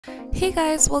Hey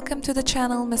guys, welcome to the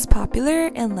channel Miss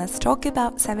Popular, and let's talk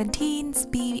about 17's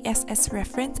BSS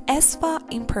reference aespa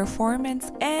in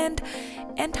performance and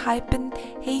ENHYPEN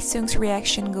Heeseung's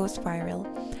reaction goes viral.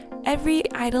 Every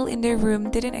idol in the room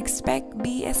didn't expect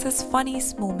BSS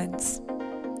funniest moments.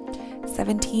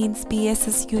 17's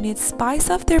BSS unit spice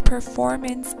up their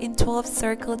performance in 12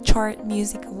 Circle Chart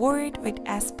Music Award with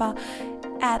aespa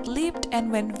ad-libbed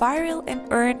and went viral and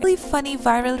earned a really funny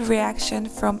viral reaction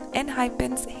from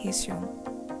ENHYPEN's Heeseung.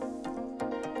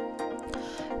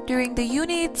 During the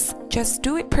unit's Just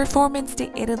Do It performance, they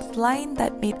added a line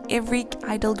that made every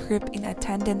idol group in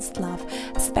attendance laugh,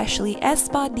 especially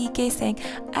aespa. DK sang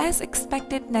 "As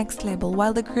Expected Next Level"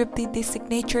 while the group did the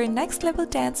signature next level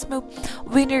dance move.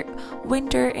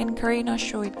 Winter and Karina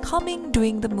show it coming,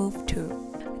 doing the move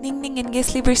too. Ningning and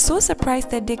Gisli were so surprised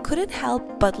that they couldn't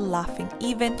help but laughing.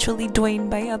 Eventually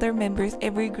joined by other members,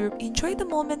 every group enjoyed the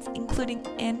moments, including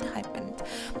ENHYPEN.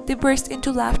 They burst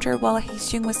into laughter while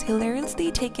Heeseung was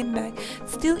hilariously taken back,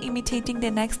 still imitating the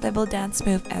next level dance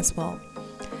move as well.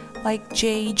 Like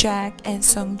Jae, Jack, and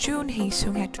Sungjoon,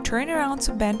 Heeseung had to turn around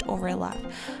to bend over laugh.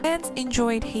 Fans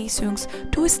enjoyed Heeseung's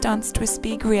two stunts to his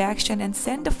big reaction and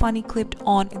sent the funny clip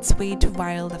on its way to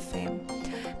viral the fame.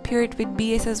 Paired with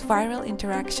BSS viral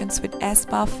interactions with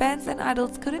aespa, fans and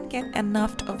idols couldn't get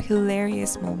enough of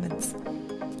hilarious moments.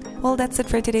 Well, that's it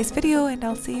for today's video, and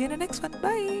I'll see you in the next one.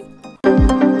 Bye!